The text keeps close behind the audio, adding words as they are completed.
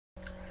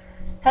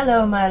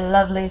Hello, my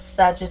lovely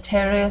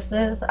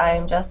Sagittariuses. I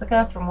am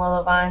Jessica from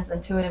Willow Vine's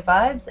Intuitive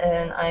Vibes,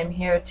 and I'm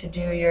here to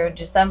do your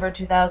December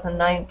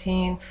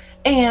 2019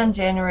 and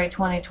January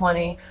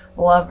 2020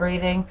 love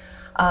reading.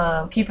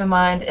 Keep in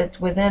mind, it's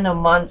within a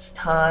month's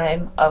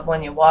time of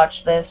when you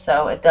watch this,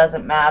 so it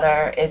doesn't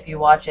matter if you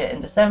watch it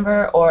in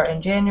December or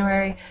in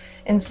January.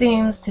 It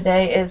seems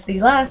today is the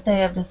last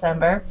day of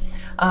December.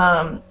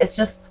 It's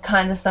just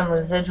kind of some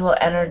residual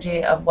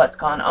energy of what's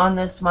gone on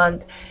this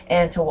month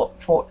and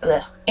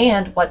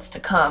what's to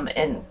come.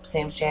 And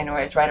seems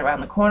January is right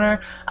around the corner.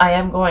 I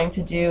am going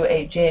to do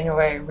a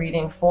January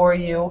reading for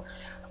you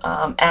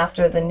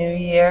after the new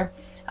year.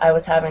 I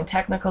was having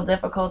technical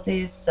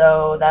difficulties,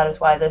 so that is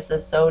why this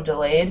is so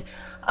delayed.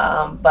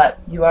 But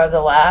you are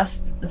the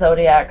last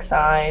zodiac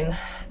sign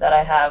that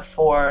I have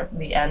for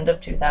the end of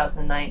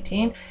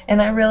 2019,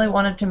 and I really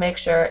wanted to make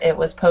sure it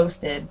was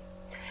posted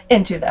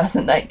in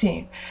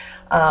 2019.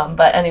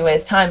 But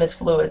anyways, time is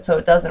fluid, so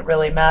it doesn't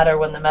really matter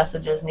when the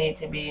messages need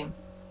to be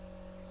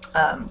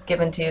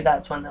given to you.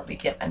 That's when they'll be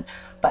given.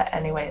 But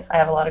anyways, I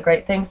have a lot of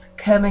great things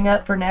coming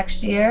up for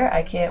next year.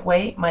 I can't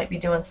wait. Might be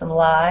doing some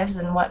lives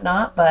and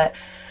whatnot, but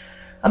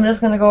I'm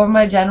just going to go over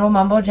my general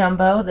mumbo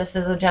jumbo. This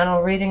is a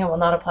general reading. It will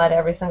not apply to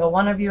every single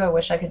one of you. I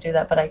wish I could do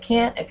that, but I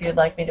can't. If you'd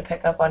like me to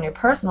pick up on your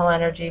personal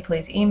energy,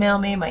 please email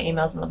me. My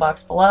email's in the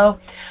box below.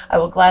 I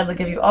will gladly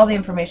give you all the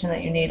information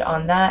that you need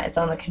on that. It's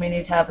on the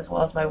community tab as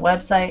well as my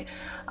website.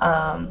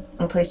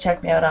 And please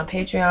check me out on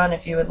Patreon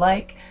if you would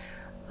like.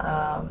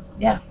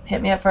 Yeah,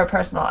 hit me up for a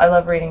personal. I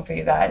love reading for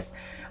you guys.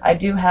 I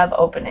do have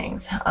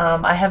openings.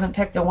 I haven't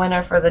picked a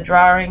winner for the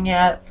drawing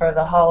yet for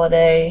the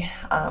holiday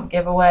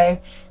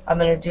giveaway. I'm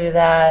going to do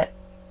that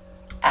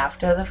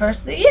after the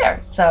first of the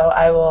year. So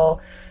I will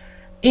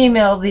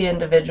email the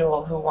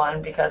individual who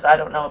won, because I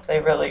don't know if they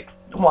really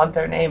want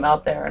their name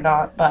out there or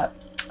not, but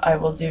I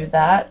will do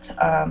that.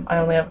 I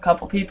only have a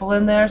couple people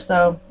in there,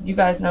 so you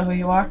guys know who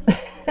you are.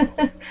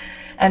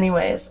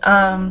 Anyways,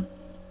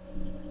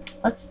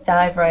 let's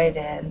dive right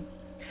in.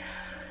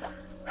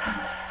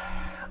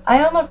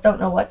 I almost don't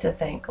know what to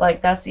think. Like,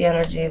 that's the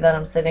energy that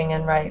I'm sitting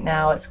in right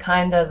now. It's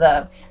kind of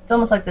it's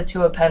almost like the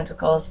Two of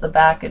Pentacles, the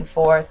back and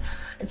forth.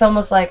 It's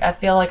almost like I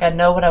feel like I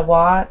know what I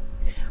want,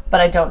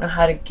 but I don't know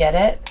how to get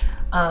it.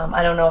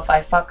 I don't know if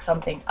I fuck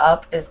something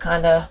up is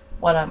kind of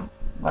what I'm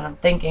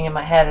thinking in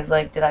my head, is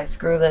like, did I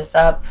screw this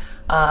up?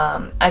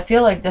 I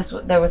feel like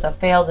there was a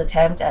failed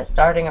attempt at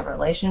starting a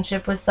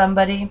relationship with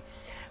somebody,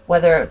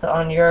 whether it's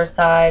on your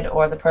side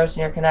or the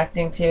person you're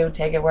connecting to.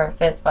 Take it where it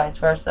fits, vice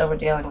versa. We're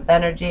dealing with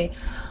energy.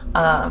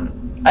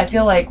 I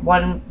feel like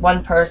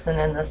one person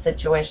in this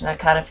situation, I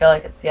kind of feel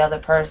like it's the other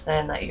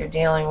person that you're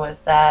dealing with,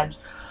 Sag,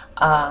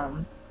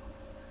 that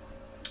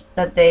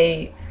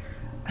they,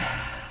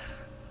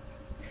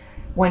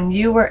 when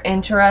you were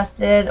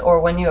interested or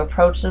when you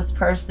approached this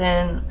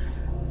person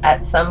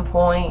at some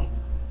point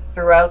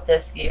throughout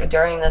this year,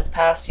 during this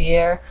past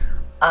year,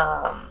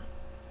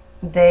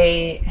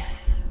 they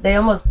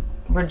almost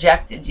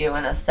rejected you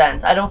in a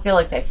sense. I don't feel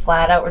like they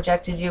flat out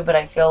rejected you, but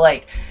I feel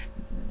like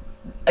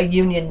a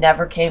union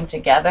never came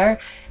together,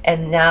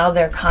 and now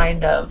they're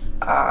kind of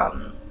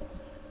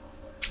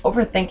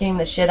overthinking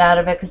the shit out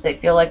of it because they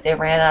feel like they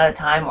ran out of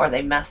time or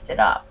they messed it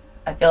up.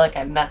 I feel like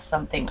I messed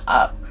something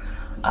up,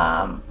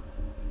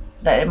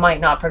 that it might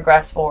not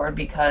progress forward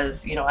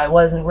because, you know, I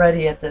wasn't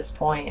ready at this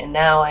point and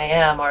now I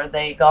am. Are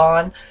they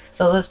gone?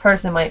 So this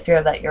person might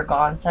fear that you're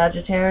gone,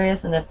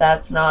 Sagittarius, and if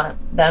that's not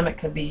them, it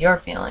could be your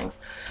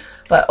feelings.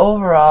 But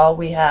overall,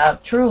 we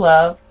have true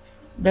love.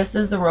 This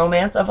is the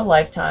romance of a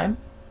lifetime.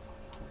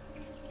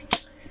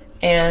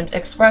 And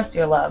express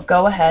your love.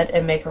 Go ahead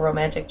and make a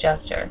romantic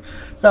gesture.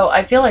 So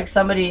I feel like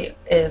somebody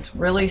is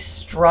really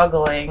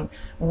struggling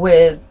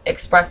with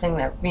expressing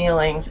their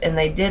feelings, and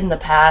they did in the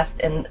past,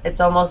 and it's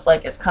almost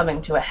like it's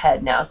coming to a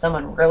head now.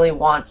 Someone really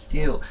wants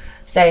to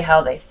say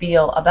how they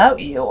feel about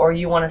you, or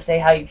you want to say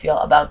how you feel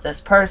about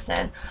this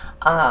person,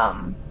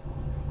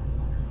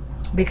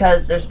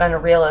 because there's been a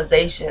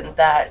realization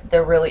that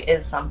there really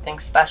is something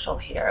special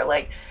here.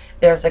 Like,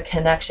 there's a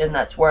connection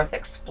that's worth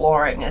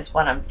exploring, is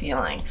what I'm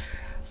feeling.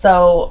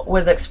 So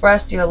with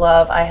express your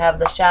love, I have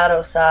the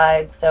shadow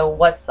side. So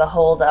what's the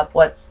holdup?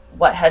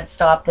 What had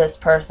stopped this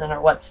person,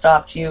 or what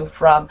stopped you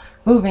from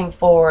moving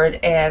forward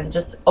and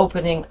just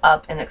opening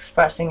up and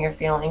expressing your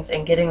feelings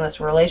and getting this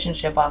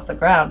relationship off the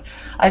ground?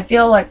 I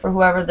feel like for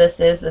whoever this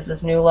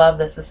is new love.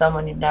 This is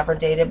someone you've never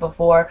dated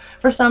before.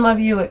 For some of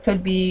you, it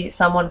could be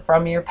someone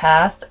from your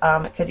past.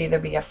 It could either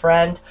be a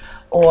friend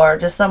or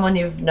just someone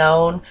you've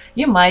known.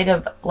 You might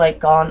have like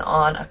gone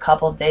on a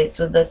couple dates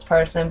with this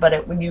person,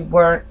 but you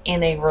weren't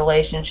in a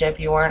relationship.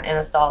 You weren't in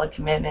a solid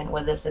commitment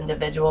with this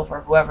individual,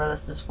 for whoever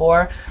this is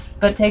for.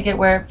 But take it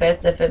where it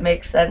fits. If it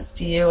makes sense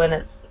to you and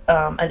it's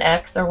an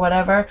ex or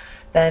whatever,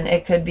 then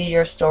it could be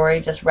your story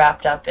just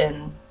wrapped up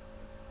in,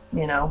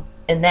 you know,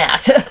 in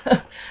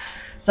that.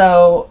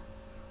 So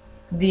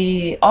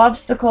the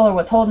obstacle, or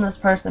what's holding this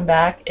person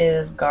back,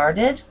 is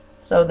guarded.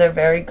 So they're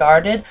very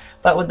guarded.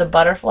 But with the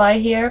butterfly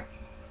here,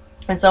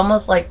 it's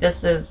almost like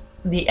this is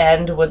the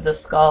end with the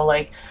skull.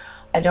 Like,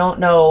 I don't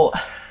know.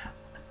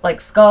 like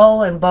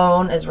skull and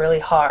bone is really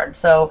hard,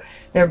 so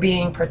they're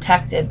being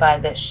protected by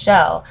this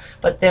shell,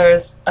 but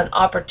there's an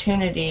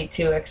opportunity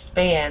to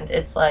expand.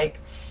 It's like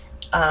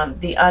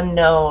the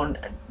unknown,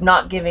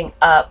 not giving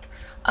up.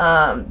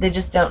 They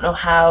just don't know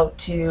how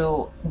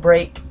to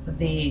break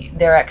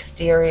their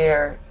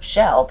exterior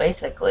shell,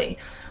 basically.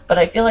 But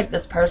I feel like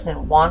this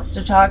person wants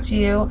to talk to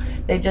you.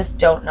 They just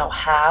don't know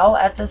how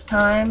at this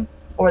time,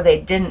 or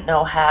they didn't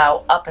know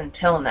how up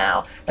until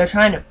now. They're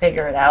trying to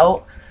figure it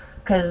out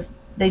because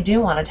they do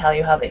want to tell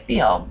you how they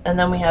feel. And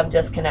then we have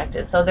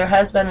disconnected. So there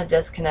has been a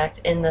disconnect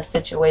in this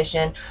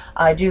situation.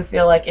 I do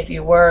feel like if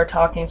you were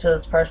talking to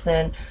this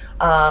person,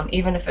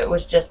 even if it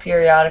was just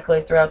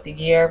periodically throughout the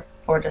year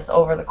or just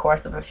over the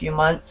course of a few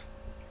months,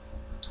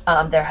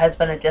 there has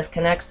been a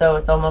disconnect. So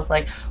it's almost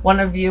like one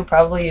of you,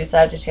 probably you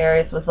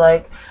Sagittarius, was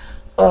like,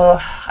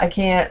 oh, I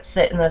can't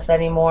sit in this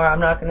anymore. I'm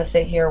not going to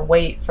sit here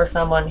wait for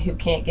someone who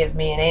can't give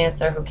me an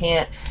answer, who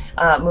can't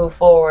move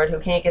forward, who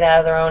can't get out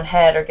of their own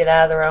head or get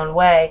out of their own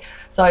way.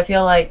 So I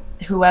feel like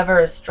whoever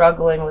is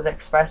struggling with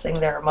expressing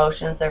their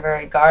emotions, they're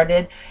very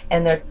guarded,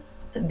 and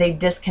they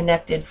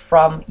disconnected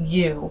from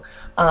you,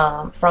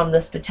 from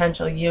this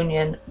potential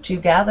union, to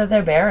gather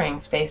their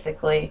bearings,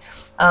 basically.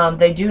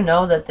 They do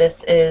know that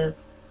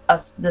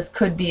this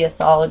could be a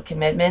solid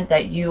commitment,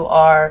 that you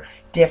are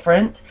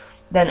different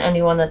than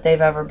anyone that they've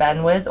ever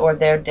been with, or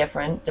they're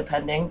different,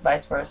 depending,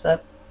 vice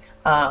versa.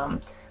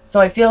 So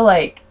I feel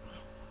like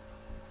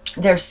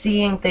they're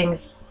seeing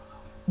things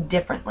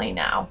differently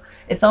now.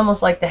 It's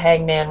almost like the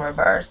Hangman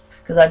reversed,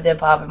 because that did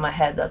pop in my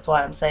head, that's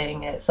why I'm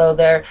saying it. So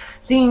they're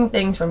seeing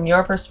things from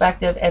your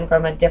perspective and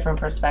from a different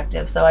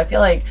perspective. So I feel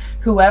like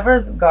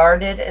whoever's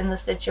guarded in the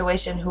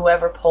situation,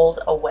 whoever pulled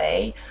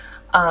away,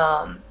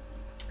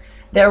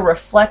 they're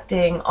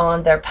reflecting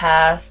on their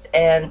past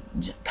and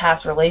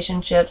past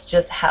relationships,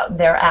 just how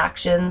their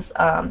actions,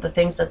 the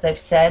things that they've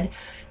said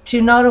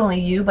to not only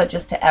you, but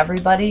just to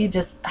everybody,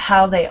 just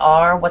how they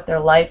are, what their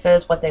life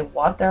is, what they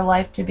want their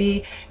life to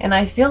be. And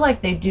I feel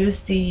like they do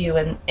see you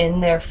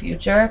in their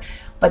future,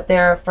 but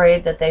they're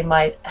afraid that they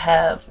might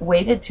have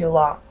waited too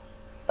long.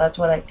 That's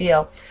what I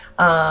feel.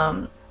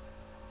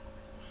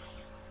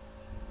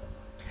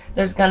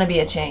 There's going to be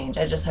a change.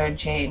 I just heard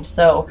change.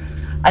 So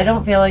I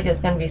don't feel like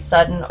it's going to be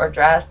sudden or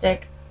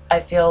drastic. I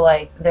feel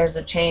like there's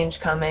a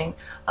change coming.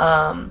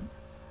 There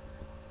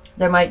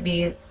might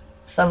be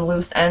some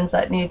loose ends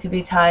that need to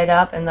be tied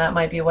up, and that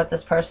might be what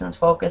this person's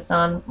focused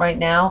on right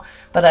now.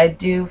 But I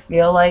do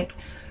feel like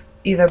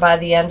either by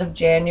the end of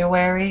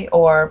January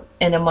or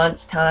in a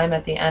month's time,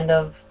 at the end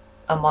of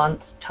a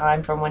month's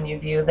time from when you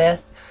view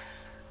this,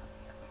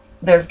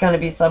 there's going to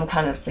be some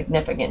kind of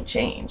significant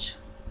change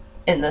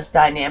in this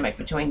dynamic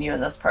between you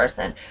and this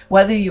person.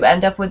 Whether you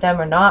end up with them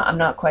or not, I'm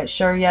not quite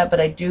sure yet, but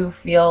I do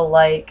feel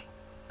like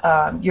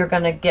you're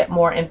going to get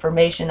more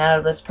information out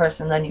of this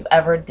person than you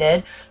ever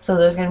did. So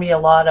there's going to be a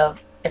lot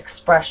of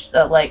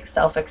like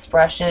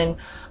self-expression.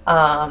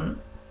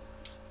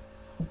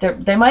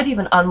 They might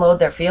even unload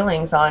their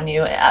feelings on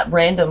you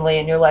randomly,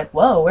 and you're like,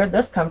 whoa, where'd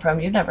this come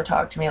from? You've never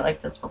talked to me like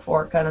this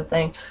before, kind of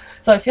thing.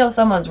 So I feel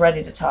someone's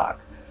ready to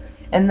talk.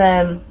 And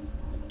then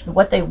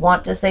what they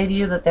want to say to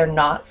you that they're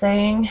not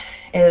saying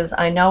is,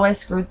 I know I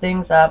screwed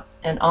things up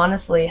and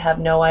honestly have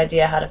no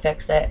idea how to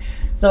fix it.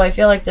 So I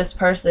feel like this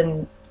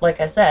person,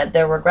 like I said,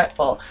 they're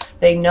regretful.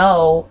 They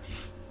know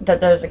that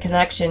there's a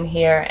connection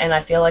here, and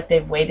I feel like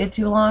they've waited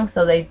too long,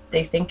 so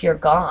they think you're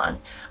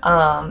gone.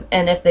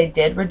 And if they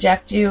did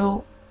reject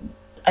you,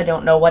 I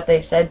don't know what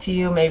they said to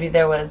you. Maybe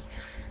there was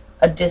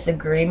a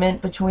disagreement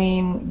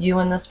between you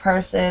and this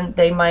person.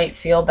 They might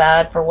feel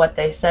bad for what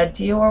they said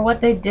to you or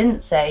what they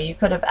didn't say. You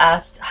could have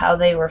asked how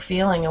they were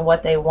feeling and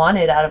what they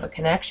wanted out of a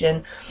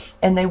connection,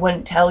 and they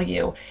wouldn't tell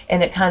you,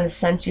 and it kind of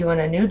sent you in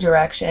a new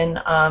direction.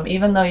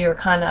 Even though you're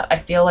kind of, I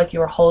feel like you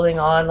were holding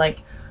on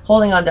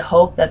to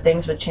hope that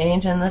things would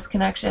change in this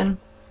connection.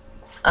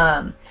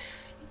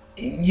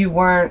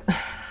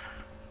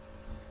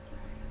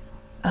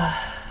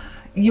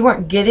 You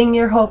weren't getting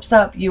your hopes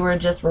up, you were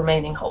just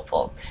remaining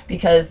hopeful,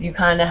 because you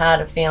kind of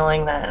had a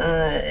feeling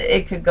that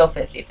it could go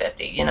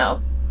 50-50, you know.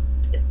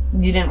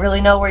 You didn't really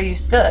know where you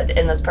stood,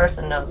 and this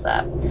person knows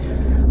that.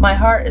 My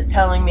heart is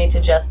telling me to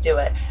just do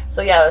it.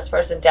 So yeah, this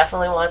person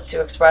definitely wants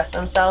to express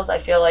themselves. I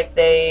feel like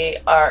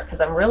they are,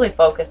 because I'm really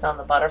focused on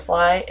the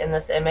butterfly in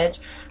this image,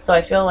 so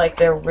I feel like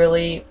they're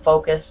really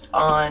focused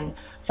on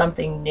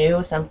something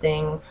new,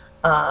 something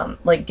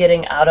like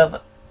getting out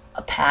of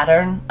a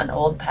pattern, an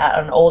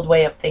old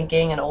way of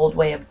thinking, an old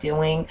way of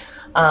doing.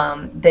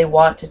 They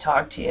want to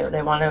talk to you.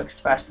 They want to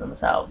express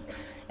themselves.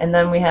 And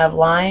then we have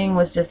lying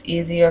was just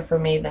easier for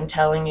me than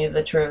telling you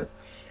the truth.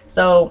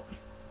 So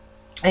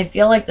I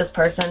feel like this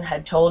person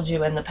had told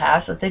you in the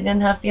past that they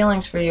didn't have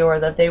feelings for you, or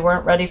that they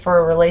weren't ready for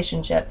a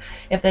relationship.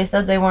 If they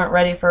said they weren't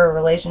ready for a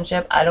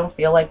relationship, I don't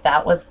feel like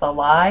that was the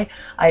lie.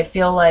 I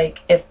feel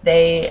like if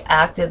they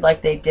acted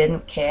like they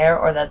didn't care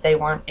or that they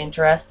weren't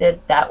interested,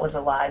 that was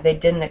a lie. They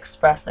didn't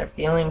express their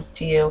feelings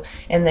to you,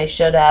 and they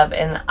should have.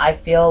 And I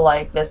feel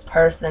like this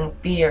person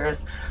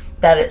fears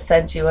that it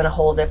sent you in a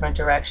whole different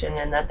direction,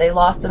 and that they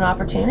lost an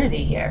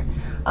opportunity here.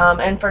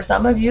 And for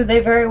some of you, they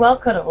very well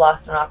could have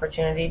lost an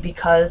opportunity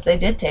because they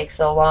did take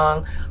so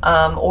long,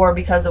 or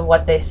because of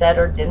what they said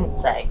or didn't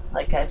say.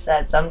 Like I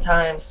said,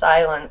 sometimes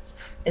silence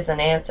is an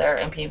answer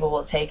and people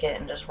will take it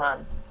and just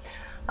run.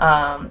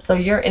 So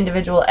your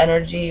individual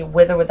energy,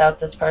 with or without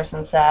this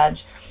person, Sag,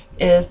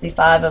 is the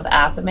 5 of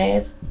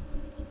Athames.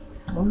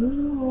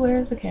 Ooh,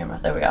 where's the camera?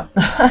 There we go.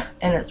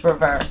 And it's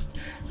reversed.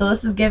 So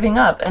this is giving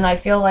up, and I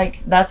feel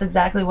like that's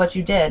exactly what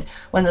you did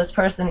when this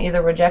person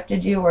either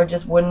rejected you or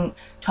just wouldn't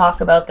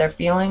talk about their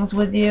feelings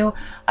with you.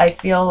 I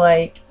feel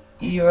like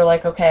you were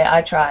like, okay,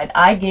 I tried.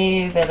 I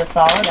gave it a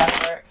solid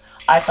effort.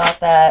 I thought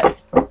that,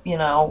 you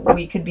know,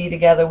 we could be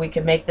together, we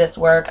could make this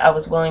work. I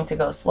was willing to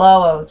go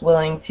slow. I was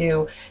willing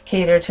to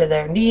cater to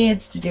their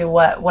needs, to do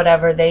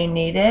whatever they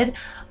needed.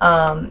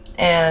 And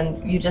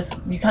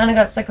you kind of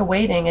got sick of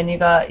waiting, and you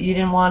got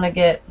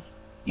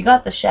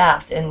the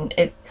shaft, and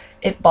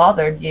it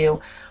bothered you.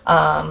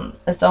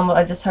 It's almost,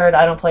 I just heard,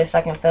 I don't play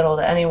second fiddle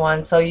to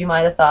anyone. So you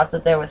might have thought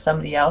that there was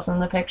somebody else in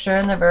the picture,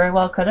 and there very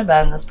well could have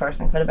been. This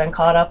person could have been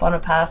caught up on a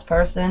past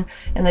person,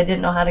 and they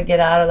didn't know how to get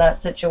out of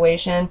that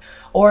situation,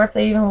 or if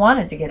they even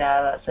wanted to get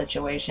out of that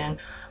situation.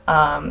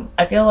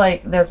 I feel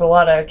like there's a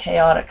lot of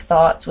chaotic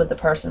thoughts with the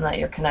person that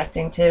you're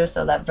connecting to,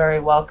 so that very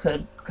well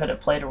could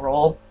have played a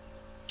role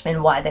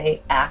in why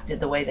they acted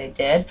the way they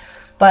did.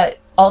 But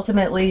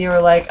ultimately, you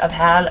were like, I've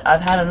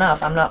had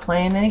enough. I'm not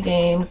playing any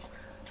games.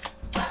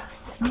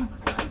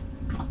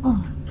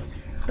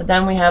 But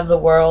then we have the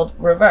World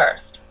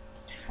reversed.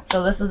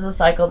 So this is a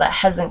cycle that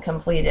hasn't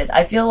completed.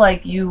 I feel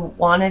like you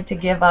wanted to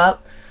give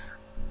up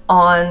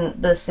on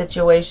the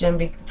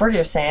situation for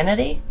your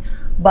sanity,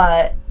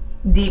 but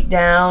deep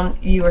down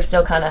you were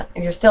still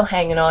you're still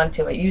hanging on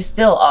to it. You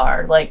still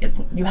are, like,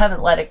 you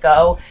haven't let it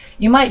go.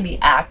 You might be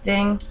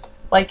acting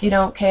like you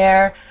don't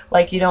care,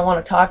 like you don't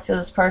want to talk to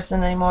this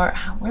person anymore.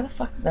 Where the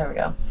fuck? There we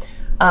go.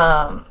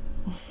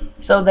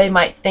 So they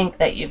might think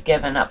that you've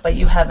given up, but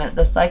you haven't.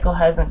 The cycle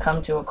hasn't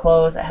come to a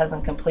close. It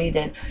hasn't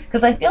completed,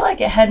 because I feel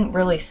like it hadn't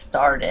really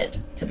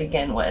started to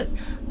begin with.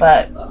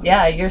 But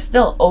yeah, you're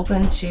still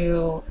open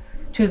to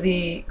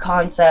the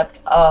concept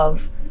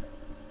of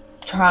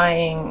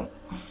dating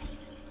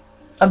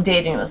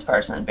this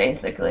person,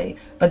 basically,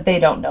 but they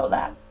don't know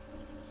that.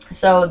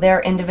 So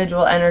their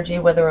individual energy,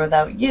 with or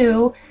without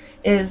you,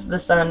 is the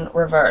Sun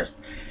reversed.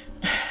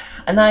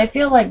 And I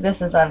feel like this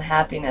is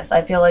unhappiness.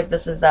 I feel like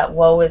this is that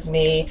woe is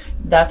me.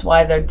 That's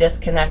why they're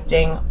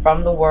disconnecting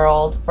from the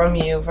world, from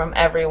you, from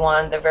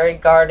everyone. They're very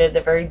guarded.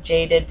 They're very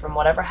jaded from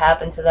whatever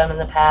happened to them in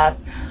the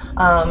past.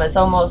 It's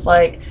almost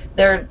like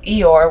they're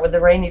Eeyore with the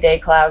rainy day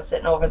cloud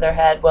sitting over their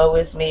head. Woe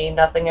is me.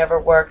 Nothing ever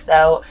works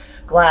out.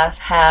 Glass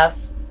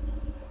half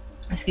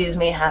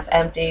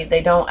empty.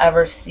 They don't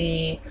ever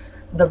see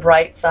the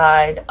bright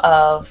side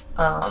of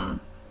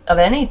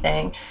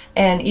anything.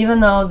 And even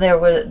though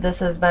this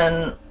has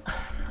been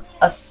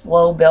a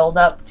slow build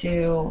up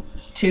to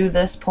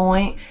this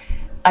point,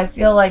 I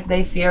feel like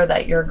they fear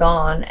that you're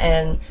gone,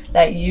 and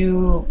that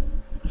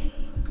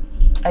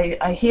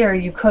I hear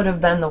you could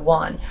have been the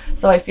one.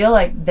 So I feel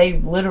like they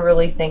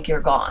literally think you're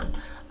gone,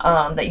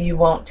 that you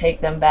won't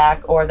take them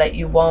back, or that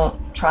you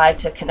won't try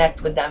to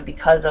connect with them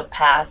because of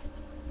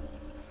past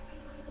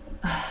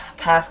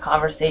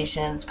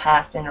conversations,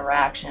 past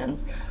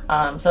interactions.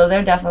 So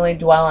they're definitely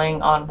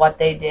dwelling on what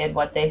they did,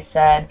 what they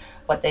said,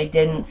 what they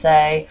didn't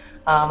say.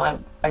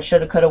 I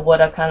shoulda, coulda,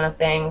 woulda kind of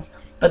things.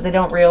 But they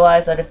don't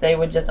realize that if they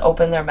would just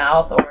open their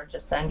mouth or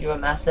just send you a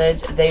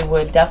message, they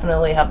would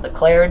definitely have the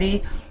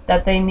clarity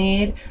that they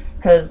need,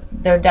 because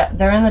they're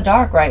in the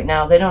dark right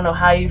now. They don't know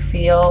how you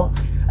feel.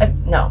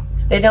 No,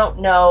 they don't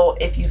know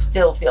if you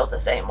still feel the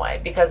same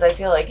way, because I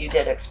feel like you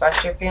did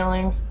express your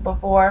feelings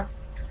before.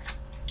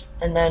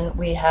 And then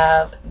we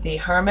have the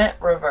Hermit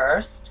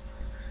reversed,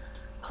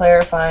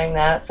 clarifying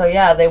that. So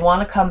yeah, they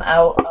want to come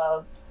out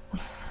of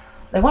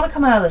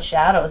the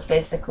shadows,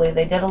 basically.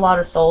 They did a lot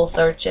of soul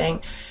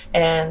searching,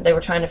 and they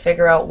were trying to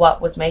figure out what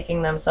was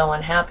making them so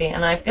unhappy.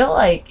 And I feel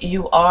like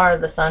you are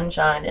the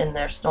sunshine in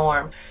their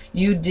storm.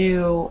 You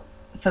do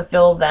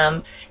fulfill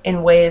them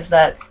in ways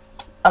that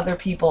other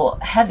people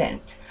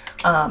haven't.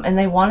 And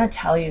they want to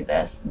tell you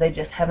this. They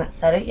just haven't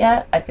said it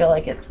yet. I feel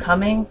like it's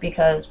coming,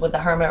 because with the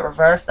Hermit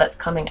reverse, that's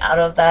coming out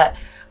of that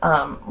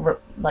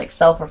like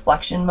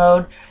self-reflection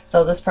mode.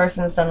 So this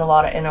person's done a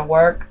lot of inner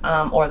work,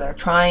 or they're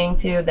trying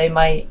to. They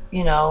might,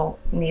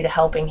 need a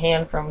helping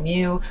hand from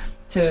you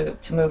to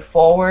move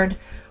forward.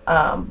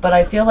 But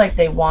I feel like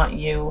they want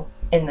you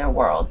in their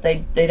world.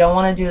 They don't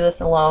want to do this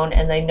alone,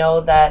 and they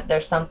know that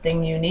there's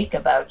something unique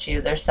about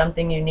you. There's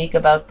something unique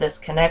about this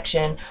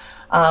connection.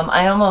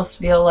 I almost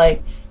feel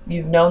like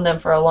you've known them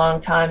for a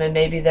long time, and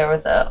maybe there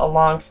was a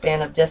long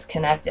span of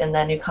disconnect, and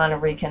then you kind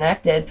of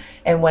reconnected.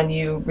 And when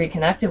you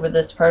reconnected with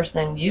this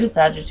person, you,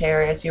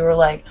 Sagittarius, you were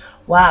like,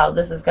 wow,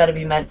 this has got to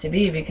be meant to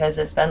be, because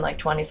it's been like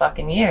 20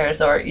 fucking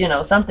years, or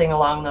something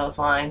along those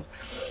lines.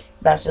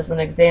 That's just an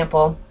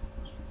example.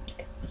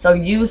 So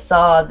you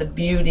saw the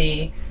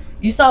beauty,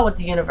 you saw what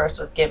the universe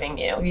was giving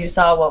you, you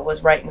saw what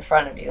was right in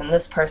front of you, and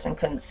this person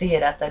couldn't see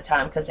it at that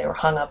time because they were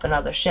hung up in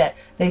other shit.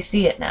 They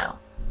see it now.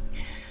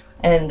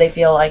 and they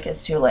feel like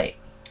it's too late.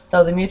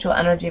 So the mutual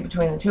energy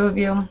between the two of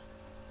you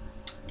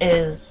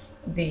is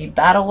the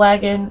battle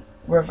wagon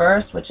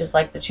reversed, which is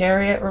like the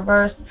chariot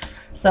reversed.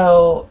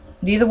 So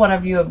neither one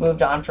of you have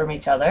moved on from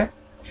each other,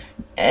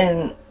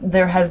 and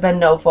there has been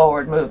no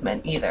forward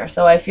movement either.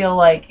 So I feel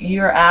like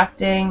you're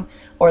acting,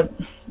 or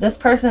this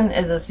person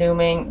is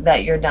assuming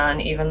that you're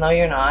done even though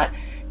you're not,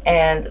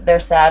 and they're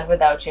sad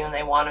without you and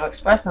they want to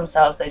express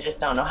themselves, they just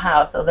don't know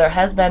how. So there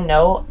has been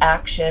no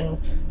action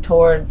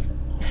towards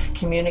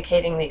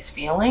communicating these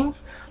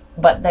feelings,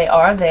 but they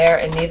are there,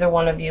 and neither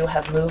one of you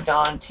have moved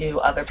on to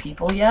other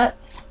people yet.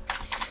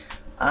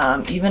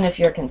 Even if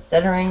you're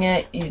considering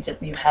it,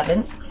 you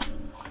haven't,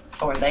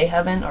 or they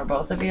haven't, or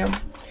both of you,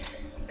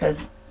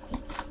 because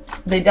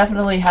they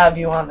definitely have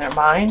you on their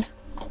mind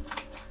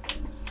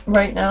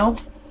right now.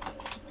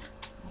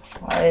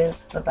 Why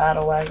is the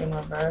battle wagon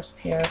reversed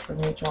here for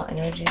mutual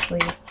energy,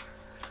 please?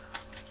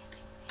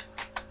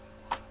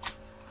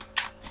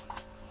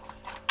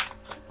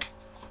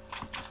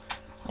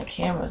 My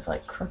camera's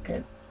like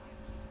crooked.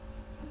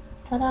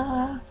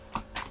 Ta-da!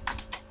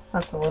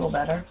 That's a little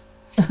better.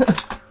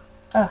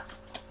 The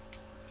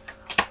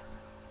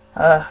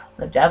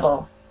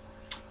devil.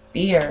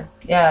 Fear.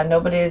 Yeah,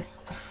 nobody's...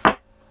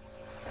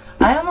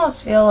 I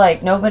almost feel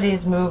like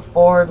nobody's moved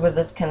forward with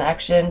this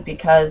connection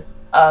because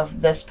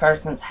of this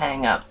person's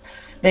hang-ups.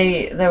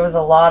 There was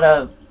a lot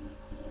of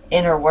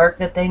inner work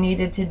that they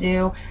needed to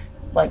do,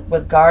 like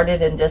with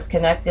guarded and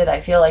disconnected. I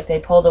feel like they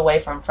pulled away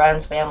from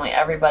friends, family,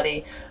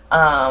 everybody,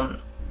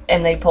 and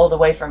they pulled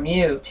away from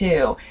you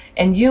too.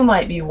 And you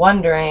might be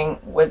wondering,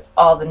 with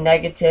all the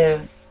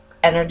negative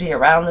energy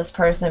around this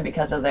person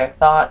because of their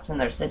thoughts and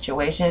their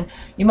situation,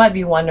 you might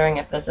be wondering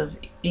if this is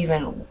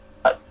even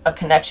a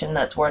connection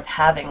that's worth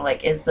having.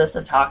 Like, is this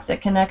a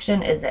toxic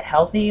connection? Is it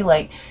healthy?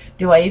 Like,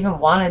 do I even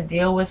want to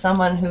deal with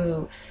someone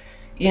who,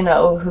 you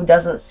know, who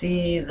doesn't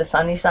see the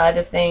sunny side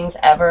of things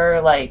ever?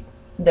 Like,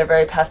 they're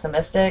very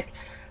pessimistic.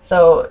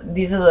 So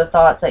these are the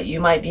thoughts that you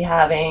might be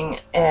having,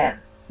 and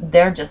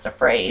they're just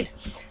afraid.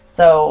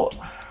 So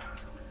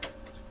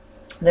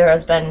there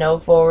has been no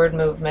forward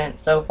movement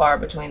so far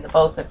between the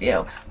both of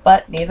you,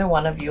 but neither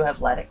one of you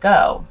have let it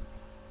go.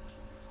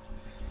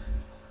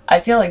 I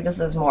feel like this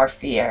is more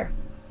fear.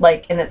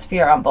 Like, and it's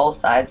fear on both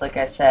sides. Like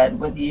I said,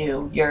 with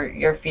you,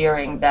 you're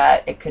fearing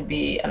that it could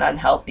be an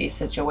unhealthy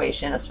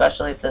situation,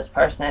 especially if this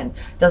person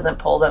doesn't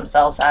pull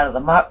themselves out of the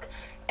muck,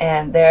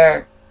 and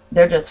they're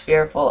just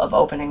fearful of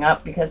opening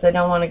up because they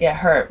don't want to get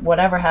hurt.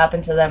 Whatever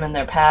happened to them in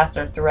their past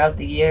or throughout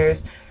the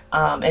years,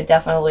 it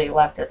definitely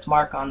left its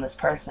mark on this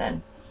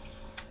person.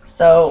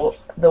 So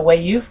the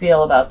way you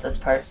feel about this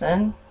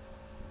person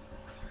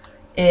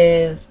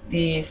is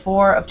the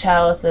Four of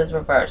Chalices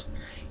reversed.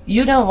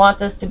 You don't want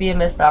this to be a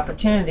missed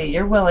opportunity.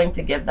 You're willing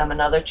to give them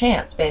another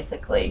chance,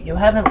 basically. You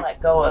haven't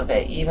let go of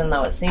it, even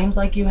though it seems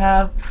like you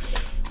have.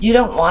 You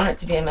don't want it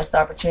to be a missed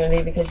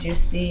opportunity because you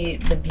see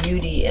the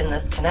beauty in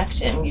this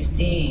connection. You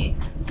see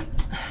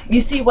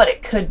what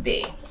it could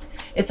be.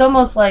 It's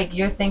almost like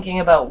you're thinking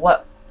about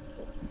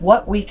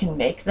what we can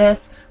make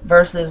this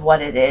versus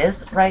what it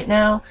is right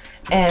now.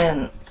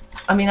 And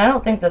I mean, I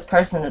don't think this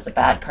person is a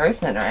bad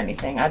person or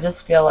anything. I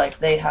just feel like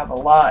they have a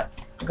lot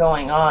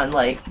going on.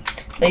 Like,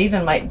 they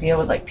even might deal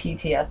with like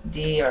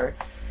PTSD, or,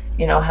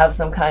 you know, have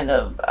some kind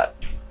of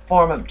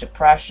form of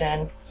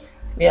depression.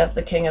 We have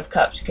the King of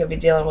Cups. You could be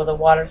dealing with a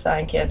water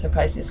sign, Cancer,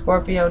 Pisces,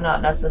 Scorpio,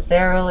 not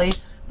necessarily.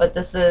 But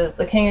this is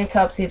the King of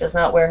Cups. He does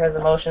not wear his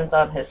emotions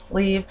on his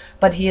sleeve,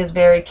 but he is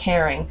very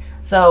caring.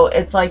 So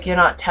it's like you're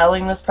not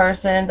telling this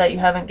person that you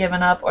haven't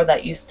given up or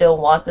that you still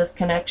want this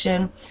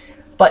connection,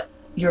 but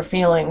your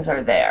feelings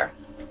are there.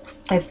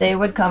 If they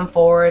would come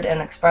forward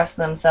and express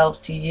themselves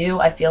to you,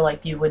 I feel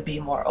like you would be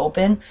more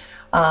open.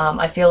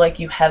 I feel like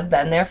you have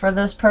been there for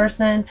this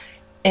person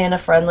in a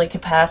friendly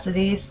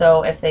capacity.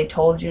 So if they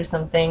told you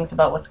some things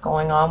about what's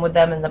going on with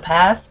them in the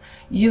past,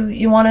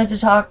 you wanted to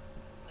talk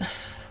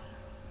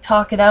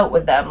it out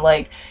with them.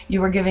 Like,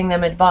 you were giving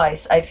them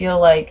advice. I feel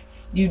like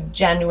you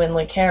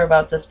genuinely care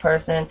about this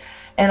person,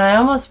 and I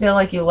almost feel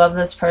like you love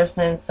this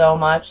person so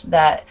much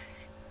that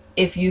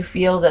if you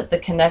feel that the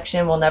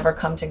connection will never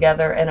come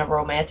together in a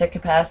romantic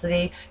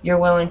capacity, you're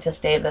willing to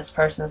stay this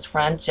person's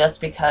friend just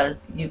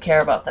because you care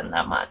about them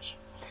that much,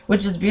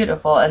 which is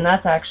beautiful. And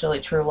that's actually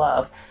true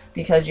love,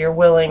 because you're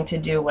willing to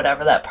do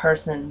whatever that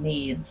person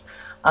needs,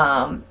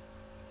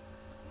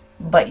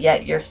 but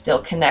yet you're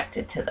still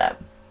connected to them.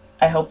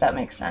 I hope that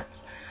makes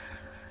sense.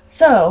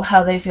 So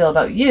how they feel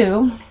about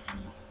you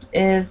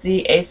is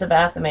the Ace of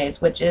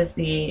Athames, which is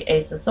the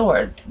Ace of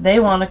Swords. They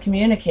want to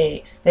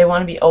communicate. They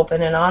want to be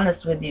open and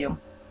honest with you.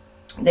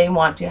 They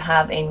want to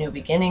have a new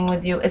beginning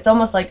with you. It's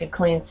almost like a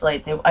clean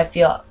slate. I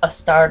feel a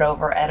start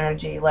over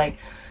energy. Like,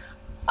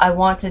 I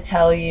want to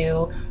tell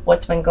you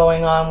what's been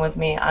going on with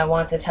me. I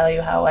want to tell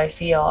you how I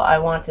feel. I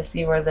want to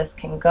see where this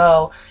can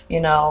go.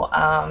 You know,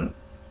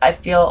 I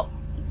feel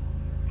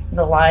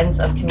the lines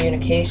of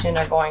communication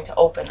are going to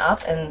open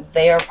up, and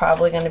they are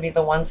probably going to be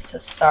the ones to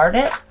start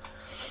it.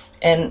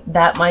 And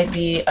that might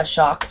be a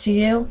shock to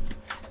you.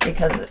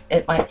 because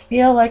it might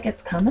feel like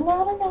it's coming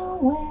out of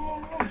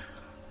nowhere.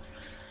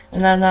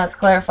 And then that's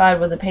clarified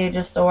with the Page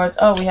of Swords.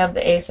 Oh, we have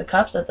the Ace of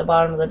Cups at the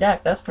bottom of the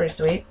deck. That's pretty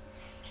sweet.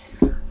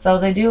 So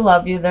they do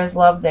love you. There's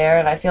love there.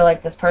 And I feel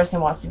like this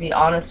person wants to be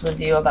honest with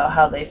you about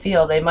how they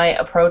feel. They might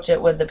approach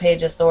it with the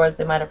Page of Swords.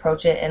 They might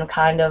approach it in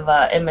kind of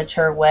an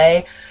immature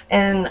way.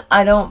 And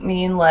I don't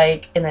mean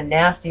like in a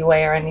nasty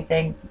way or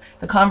anything.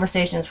 The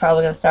conversation is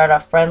probably going to start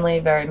off friendly,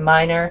 very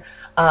minor.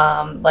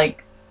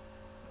 Like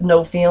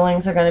no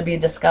feelings are going to be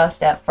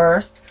discussed at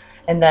first.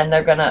 And then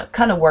they're going to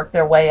kind of work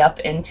their way up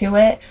into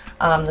it.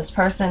 This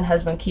person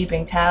has been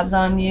keeping tabs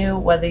on you,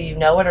 whether you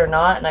know it or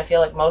not, and I feel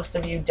like most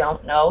of you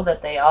don't know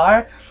that they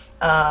are.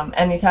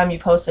 Anytime you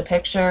post a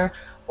picture,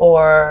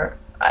 or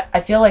I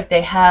feel like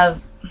they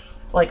have,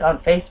 like on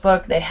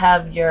Facebook, they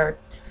have your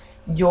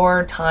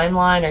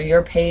timeline or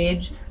your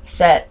page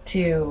set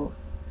to,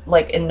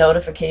 like in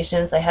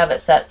notifications, they have it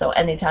set so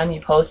anytime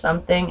you post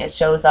something, it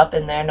shows up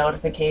in their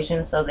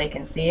notifications so they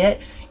can see it.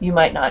 You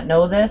might not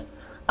know this.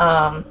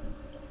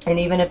 And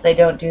even if they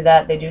don't do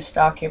that, they do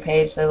stalk your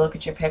page. They look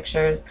at your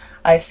pictures.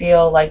 I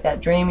feel like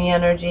that dreamy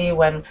energy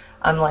when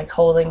I'm like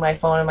holding my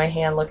phone in my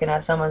hand, looking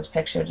at someone's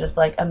picture, just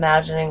like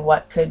imagining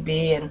what could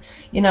be. And,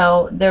 you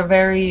know, they're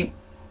very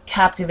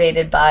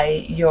captivated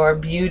by your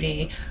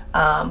beauty,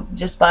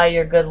 just by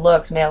your good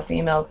looks, male,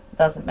 female,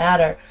 doesn't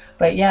matter.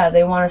 But yeah,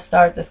 they want to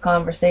start this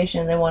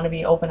conversation. They want to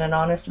be open and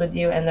honest with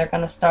you, and they're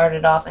going to start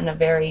it off in a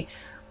very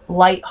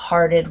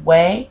light-hearted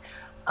way.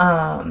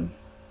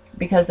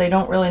 Because they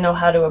don't really know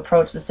how to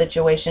approach the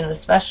situation,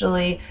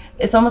 especially,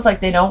 it's almost like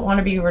they don't want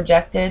to be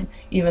rejected,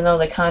 even though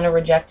they kind of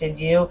rejected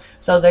you.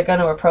 So they're going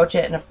to approach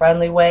it in a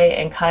friendly way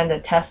and kind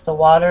of test the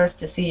waters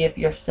to see if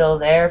you're still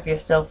there, if you're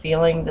still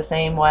feeling the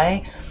same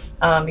way,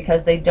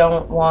 because they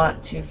don't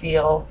want to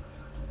feel,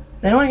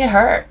 they don't want to get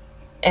hurt.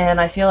 And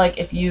I feel like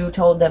if you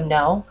told them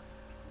no,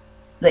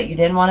 that you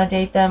didn't want to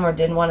date them or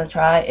didn't want to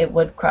try, it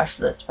would crush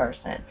this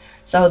person.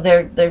 So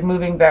they're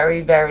moving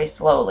very, very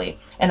slowly.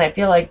 And I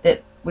feel like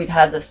that we've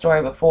had this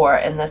story before,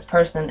 and this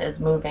person is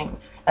moving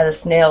at a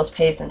snail's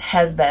pace and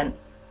has been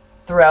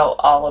throughout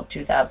all of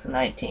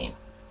 2019.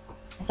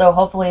 So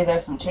hopefully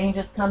there's some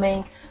changes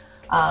coming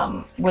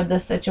with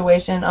this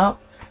situation. Oh,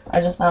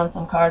 I just found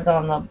some cards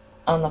on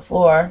the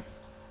floor.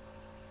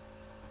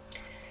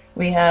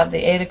 We have the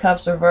Eight of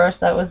Cups reversed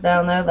that was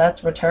down there.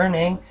 That's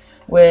returning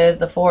with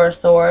the Four of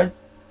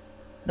Swords.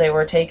 They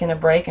were taking a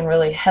break and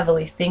really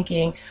heavily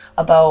thinking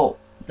about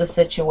the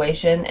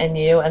situation and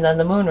you, and then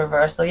the Moon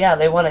reverse. So yeah,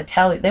 they want to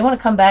tell you, they want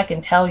to come back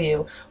and tell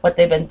you what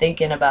they've been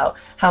thinking about,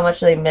 how much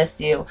they miss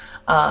you,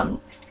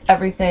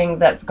 everything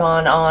that's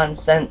gone on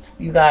since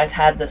you guys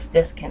had this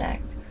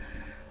disconnect.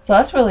 So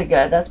that's really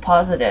good. That's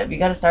positive. You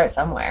got to start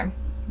somewhere.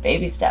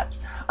 Baby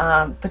steps.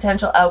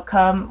 Potential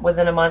outcome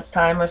within a month's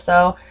time or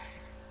so,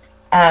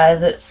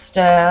 as it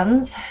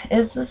stands,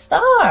 is the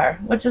Star,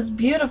 which is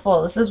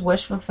beautiful. This is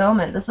wish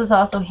fulfillment. This is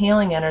also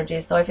healing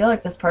energy. So I feel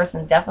like this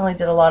person definitely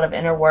did a lot of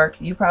inner work.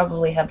 You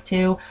probably have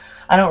too.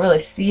 I don't really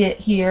see it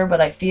here,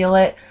 but I feel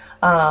it.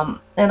 And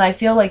I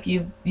feel like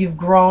you've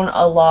grown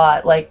a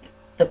lot. Like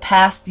the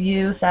past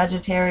you,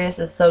 Sagittarius,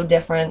 is so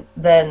different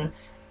than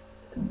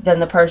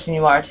the person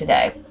you are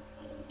today.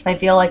 I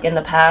feel like in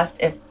the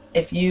past,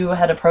 if you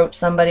had approached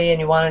somebody and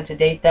you wanted to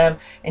date them,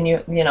 and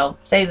you know,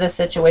 say this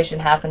situation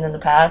happened in the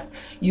past,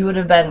 you would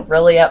have been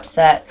really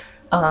upset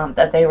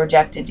that they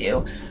rejected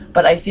you.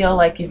 But I feel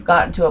like you've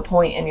gotten to a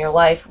point in your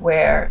life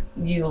where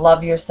you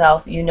love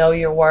yourself, you know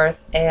your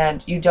worth,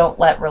 and you don't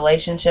let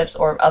relationships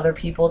or other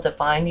people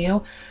define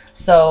you.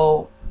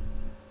 So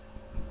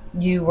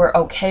you were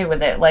okay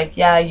with it. Like,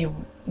 yeah, you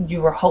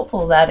were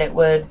hopeful that it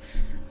would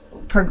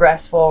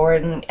progress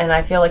forward, and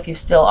I feel like you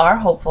still are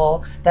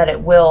hopeful that it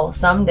will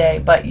someday,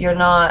 but you're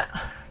not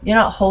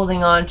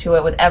holding on to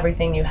it with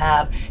everything you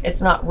have.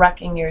 It's not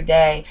wrecking your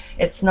day.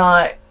 It's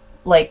not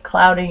like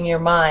clouding your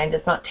mind.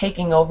 It's not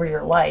taking over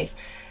your life,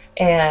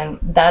 and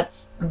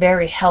that's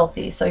very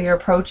healthy. So you're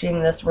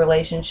approaching this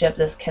relationship,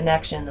 this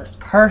connection, this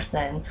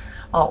person,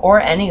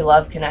 or any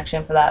love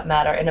connection for that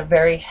matter, in a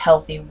very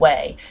healthy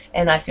way.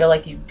 And I feel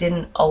like you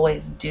didn't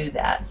always do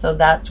that. So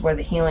that's where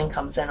the healing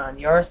comes in on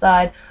your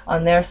side.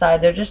 On their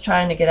side, they're just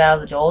trying to get out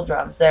of the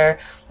doldrums. I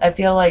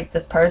feel like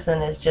this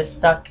person is just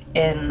stuck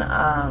in,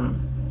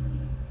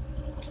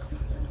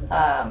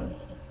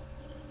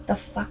 the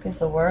fuck is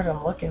the word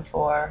I'm looking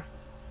for?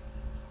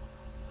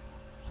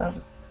 So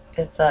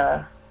it's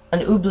an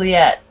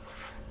oubliette.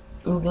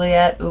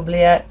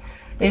 Oubliette.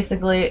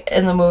 Basically,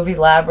 in the movie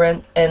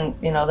Labyrinth, and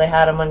you know, they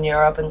had them in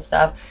Europe and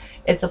stuff,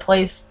 it's a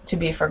place to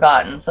be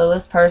forgotten. So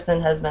this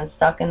person has been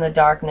stuck in the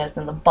darkness,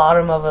 in the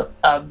bottom of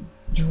a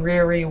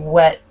dreary,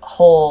 wet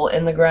hole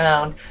in the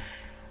ground,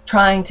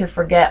 trying to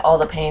forget all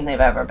the pain they've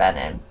ever been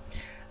in.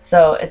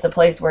 So it's a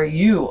place where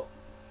you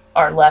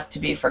are left to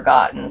be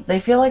forgotten. They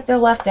feel like they're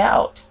left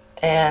out,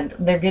 and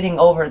they're getting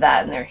over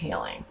that and they're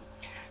healing.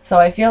 So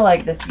I feel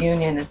like this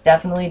union is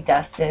definitely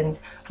destined,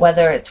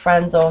 whether it's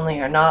friends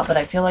only or not, but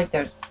I feel like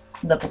there's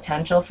the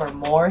potential for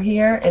more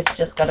here. It's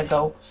just got to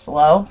go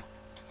slow.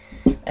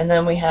 And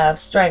then we have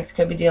strength.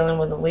 Could be dealing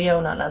with a Leo,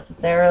 not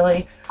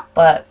necessarily,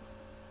 but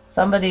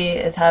somebody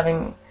is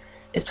trying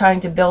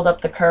to build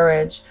up the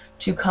courage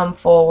to come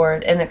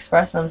forward and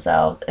express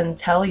themselves and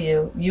tell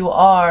you, you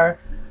are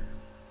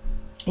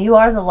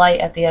the light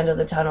at the end of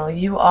the tunnel.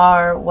 You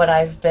are what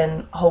I've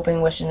been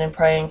hoping, wishing, and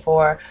praying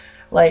for.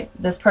 Like,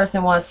 this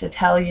person wants to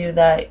tell you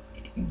that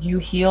you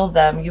heal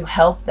them, you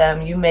help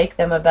them, you make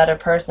them a better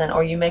person,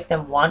 or you make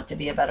them want to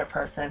be a better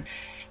person.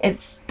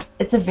 It's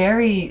a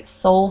very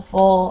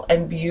soulful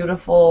and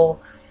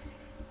beautiful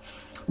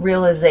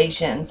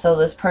realization. So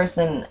this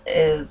person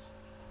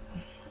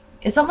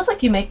it's almost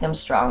like you make them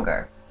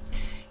stronger.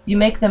 You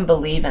make them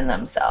believe in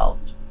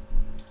themselves,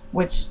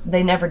 which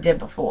they never did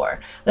before.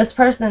 This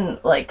person,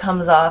 like,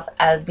 comes off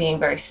as being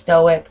very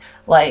stoic,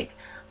 like,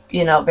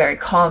 you know, very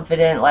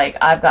confident, like,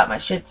 I've got my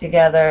shit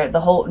together.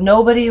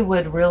 Nobody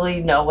would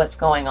really know what's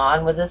going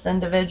on with this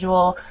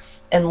individual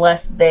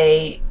unless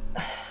they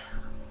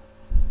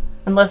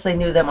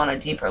knew them on a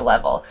deeper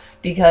level,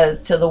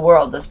 because to the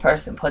world, this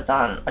person puts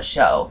on a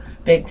show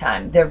big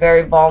time. They're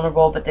very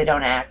vulnerable, but they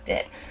don't act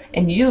it.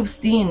 And you've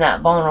seen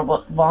that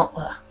vulnerable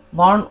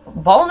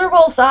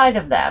side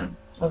of them.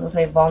 I was gonna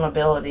say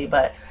vulnerability,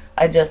 but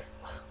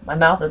my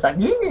mouth is like,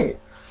 ugh.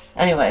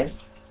 Anyways,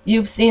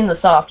 you've seen the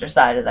softer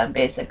side of them,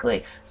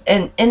 basically.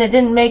 And it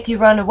didn't make you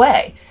run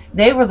away.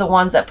 They were the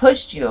ones that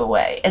pushed you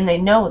away, and they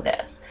know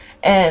this.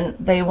 And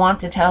they want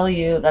to tell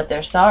you that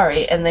they're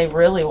sorry, and they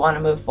really want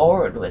to move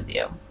forward with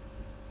you.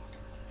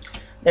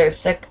 They're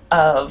sick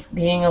of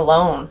being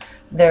alone.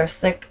 They're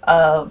sick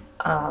of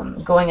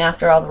going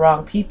after all the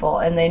wrong people,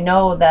 and they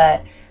know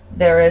that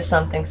there is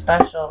something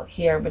special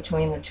here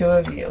between the two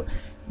of you.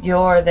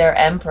 You're their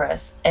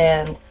empress,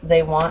 and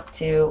they want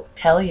to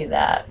tell you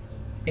that,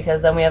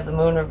 because then we have the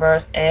moon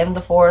reversed and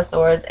the Four of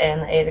Swords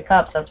and the Eight of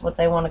Cups. That's what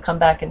they want to come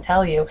back and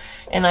tell you.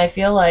 And I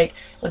feel like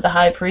with the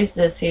High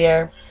Priestess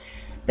here,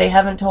 they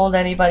haven't told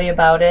anybody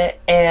about it,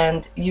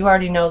 and you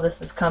already know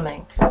this is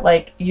coming.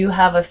 Like, you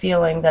have a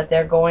feeling that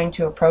they're going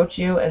to approach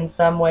you in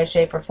some way,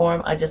 shape, or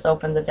form. I just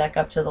opened the deck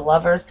up to the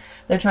Lovers.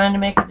 They're trying to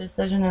make a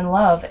decision in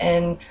love,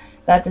 and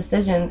that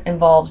decision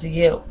involves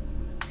you.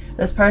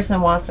 This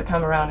person wants to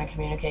come around and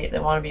communicate. They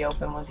want to be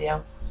open with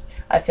you.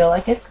 I feel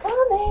like it's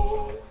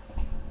coming.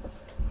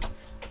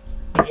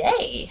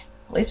 Yay!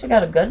 At least we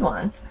got a good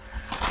one.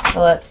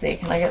 So let's see.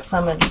 Can I get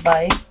some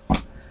advice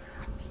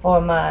for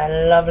my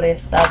lovely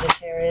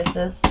Sagittarius,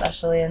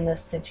 especially in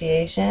this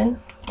situation,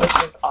 which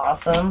is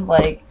awesome.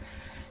 Like,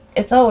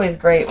 it's always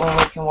great when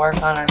we can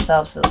work on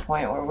ourselves to the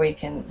point where we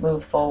can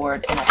move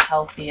forward in a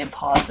healthy and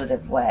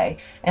positive way.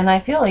 And I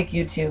feel like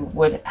you two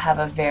would have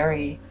a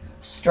very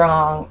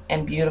strong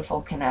and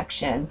beautiful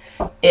connection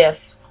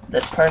if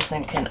this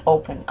person can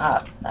open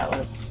up. That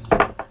was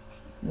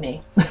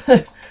me.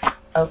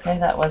 Okay,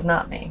 that was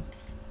not me.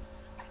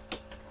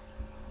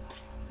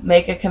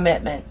 Make a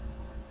commitment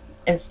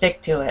and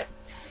stick to it.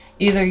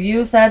 Either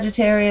you,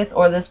 Sagittarius,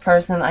 or this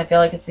person. I feel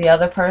like it's the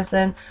other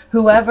person.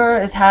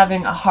 Whoever is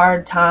having a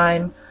hard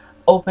time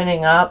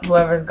opening up,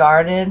 whoever's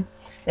guarded,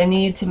 they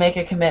need to make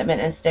a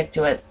commitment and stick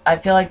to it. I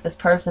feel like this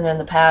person in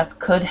the past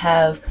could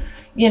have,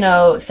 you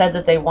know, said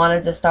that they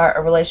wanted to start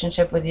a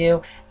relationship with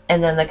you,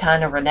 and then they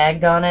kind of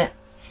reneged on it,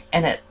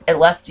 and it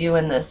left you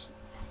in this,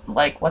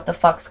 like, what the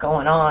fuck's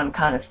going on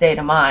kind of state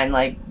of mind.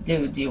 Like,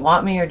 dude, do you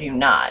want me or do you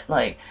not?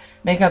 Like,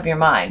 make up your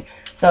mind.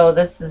 So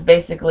this is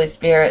basically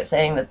Spirit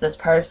saying that this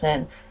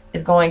person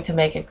is going to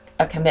make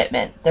a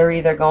commitment. They're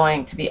either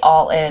going to be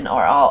all in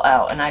or all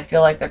out. And I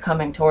feel like they're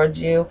coming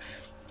towards you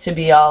to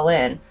be all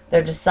in.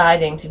 They're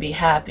deciding to be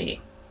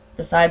happy.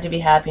 Decide to be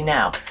happy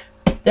now.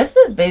 This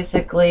is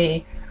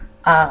basically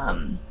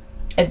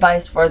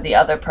advice for the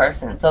other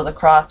person. So the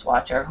cross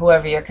watcher,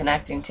 whoever you're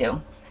connecting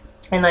to.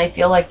 And I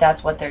feel like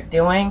that's what they're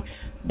doing.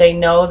 They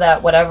know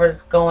that whatever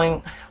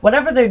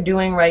they're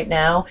doing right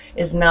now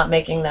is not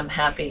making them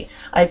happy.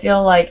 I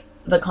feel like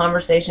the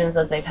conversations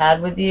that they've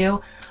had with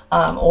you,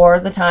 or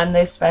the time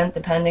they've spent,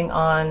 depending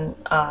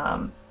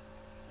on,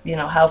 you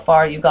know, how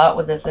far you got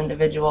with this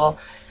individual,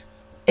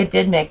 it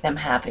did make them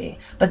happy.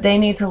 But they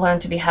need to learn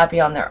to be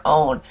happy on their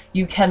own.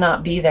 You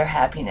cannot be their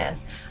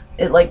happiness.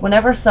 Like,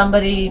 whenever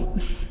somebody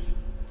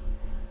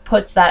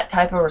puts that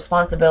type of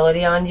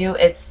responsibility on you,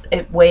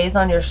 it weighs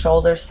on your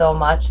shoulders so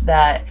much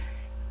that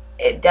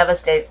it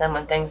devastates them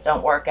when things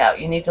don't work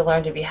out. You need to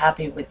learn to be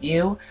happy with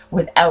you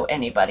without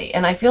anybody.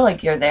 And I feel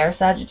like you're there,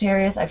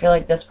 Sagittarius. I feel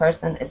like this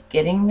person is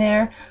getting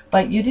there,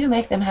 but you do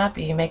make them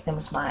happy. You make them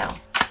smile.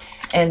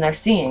 And they're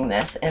seeing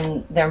this,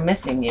 and they're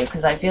missing you,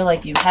 because I feel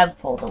like you have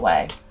pulled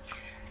away.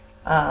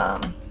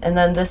 And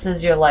then this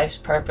is your life's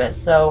purpose.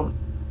 So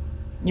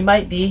you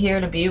might be here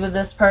to be with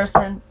this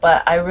person,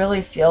 but I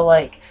really feel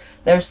like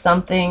there's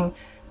something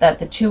that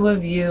the two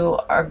of you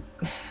are,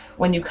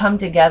 when you come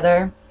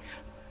together,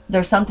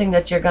 there's something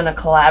that you're going to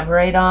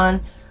collaborate on,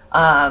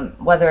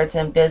 whether it's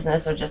in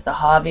business or just a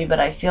hobby.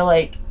 But I feel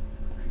like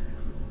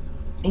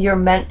you're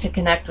meant to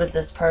connect with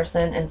this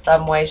person in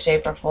some way,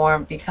 shape, or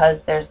form,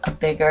 because there's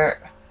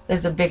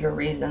there's a bigger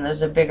reason,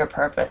 there's a bigger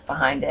purpose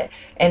behind it,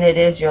 and it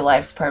is your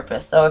life's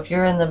purpose. So if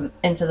you're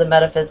into the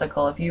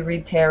metaphysical, if you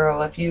read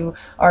tarot, if you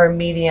are a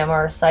medium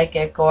or a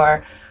psychic,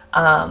 or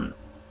I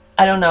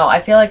don't know,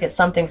 I feel like it's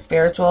something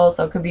spiritual,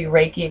 so it could be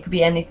Reiki, it could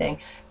be anything.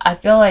 I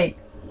feel like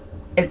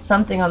it's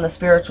something on the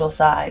spiritual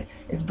side.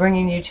 It's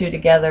bringing you two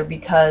together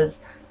because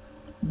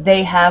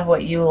they have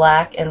what you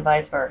lack and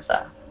vice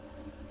versa.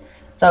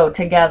 So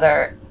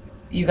together,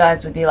 you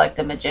guys would be like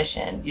the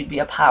magician. You'd be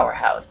a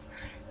powerhouse.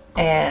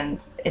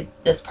 And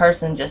this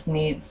person just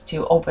needs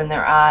to open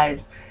their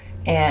eyes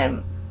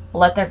and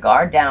let their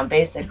guard down,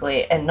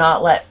 basically, and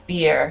not let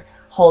fear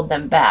hold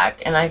them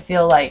back. And I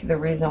feel like the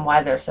reason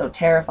why they're so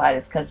terrified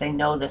is because they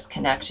know this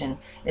connection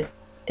is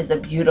a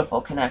beautiful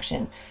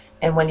connection.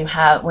 And when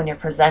you're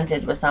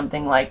presented with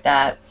something like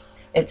that,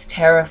 it's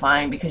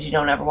terrifying because you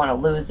don't ever want to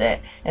lose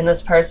it. And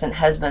this person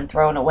has been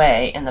thrown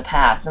away in the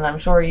past, and I'm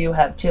sure you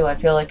have too. I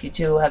feel like you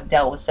two have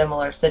dealt with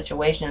similar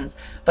situations,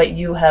 but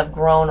you have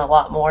grown a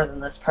lot more than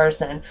this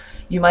person.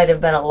 You might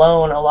have been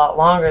alone a lot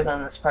longer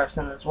than this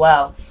person as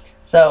well.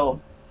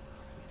 So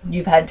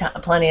you've had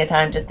plenty of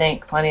time to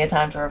think, plenty of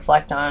time to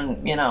reflect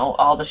on, you know,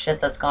 all the shit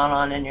that's gone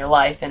on in your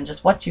life and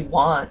just what you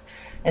want.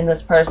 And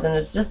this person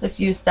is just a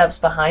few steps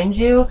behind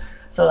you,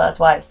 so that's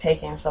why it's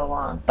taking so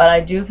long. But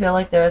I do feel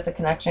like there is a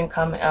connection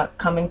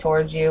coming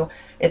towards you.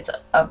 It's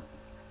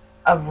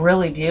a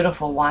really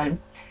beautiful one,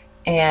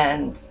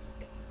 and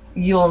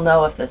you'll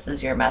know if this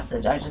is your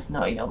message. I just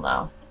know you'll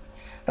know.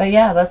 But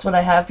yeah, that's what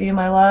I have for you,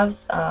 my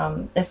loves.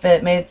 If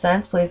it made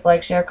sense, please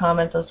like, share,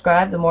 comment,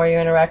 subscribe. The more you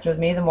interact with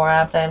me, the more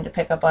apt I am to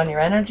pick up on your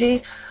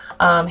energy.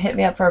 Hit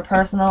me up for a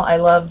personal. I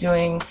love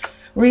doing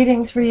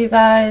readings for you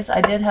guys.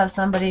 I did have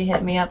somebody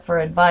hit me up for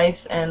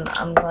advice, and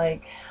I'm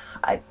like,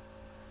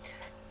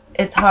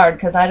 it's hard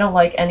because I don't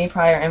like any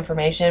prior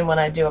information when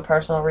I do a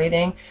personal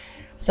reading.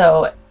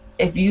 So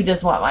if you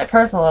just want my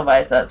personal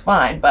advice, that's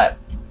fine. But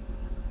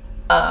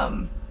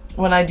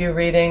when I do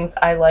readings,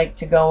 I like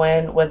to go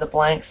in with a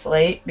blank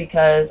slate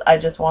because I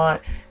just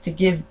want to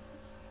give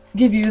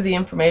you the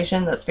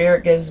information that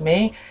Spirit gives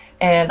me.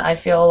 And I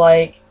feel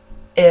like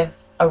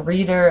if a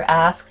reader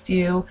asks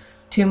you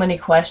too many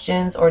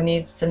questions or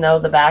needs to know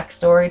the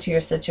backstory to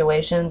your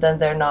situation, then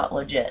they're not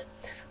legit.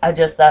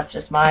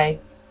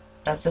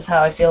 That's just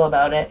how I feel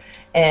about it.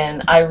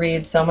 And I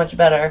read so much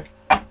better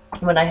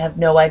when I have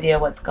no idea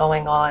what's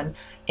going on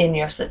in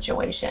your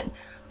situation.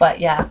 But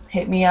yeah,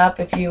 hit me up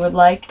if you would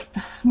like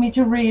me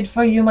to read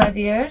for you, my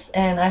dears.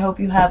 And I hope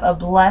you have a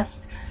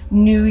blessed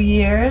New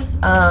Year's.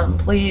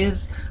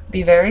 Please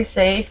be very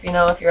safe. You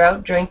know, if you're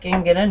out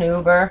drinking, get an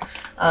Uber.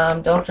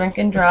 Don't drink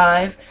and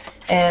drive.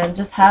 And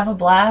just have a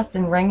blast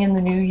and ring in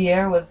the new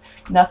year with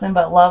nothing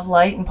but love,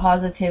 light, and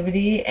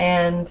positivity.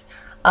 And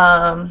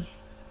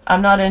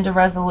I'm not into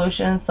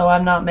resolutions, so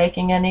I'm not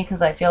making any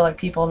because I feel like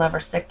people never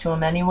stick to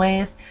them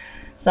anyways.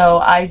 So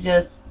I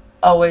just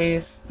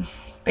always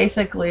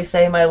basically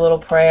say my little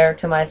prayer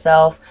to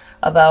myself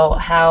about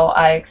how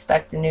I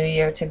expect the new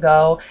year to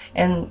go,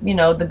 and you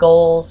know, the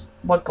goals.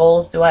 What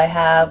goals do I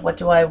have? What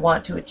do I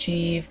want to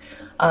achieve?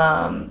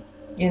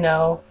 You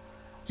know,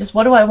 just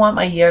what do I want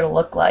my year to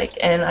look like?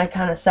 And I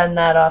kind of send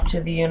that off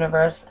to the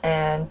universe,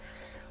 and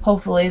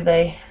hopefully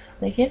they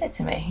give it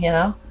to me. You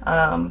know,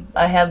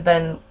 I have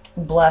been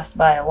blessed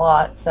by a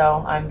lot,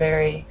 so I'm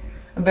very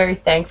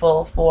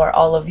thankful for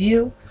all of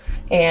you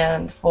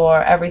and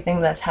for everything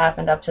that's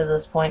happened up to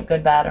this point,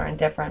 good, bad, or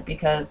indifferent,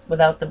 because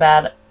without the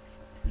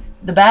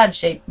bad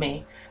shaped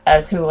me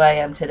as who I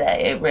am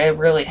today. It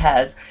really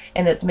has,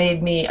 and it's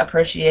made me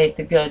appreciate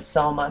the good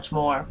so much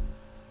more.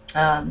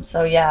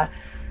 So yeah,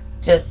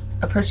 just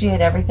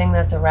appreciate everything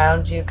that's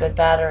around you, good,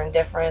 bad, or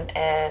indifferent,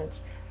 and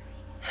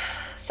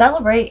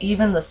celebrate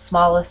even the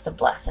smallest of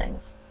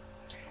blessings.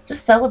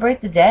 Just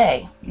celebrate the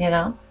day, you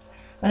know.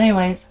 But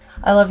anyways,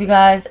 I love you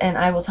guys, and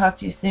I will talk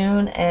to you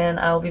soon, and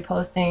I will be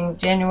posting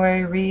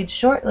January reads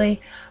shortly,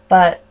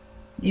 but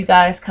you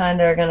guys kind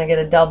of are going to get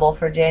a double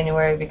for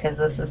January because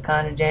this is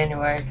kind of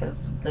January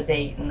because the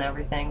date and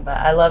everything. But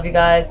I love you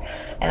guys,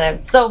 and I have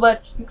so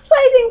much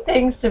exciting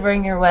things to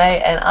bring your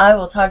way, and I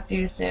will talk to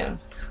you soon.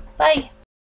 Bye!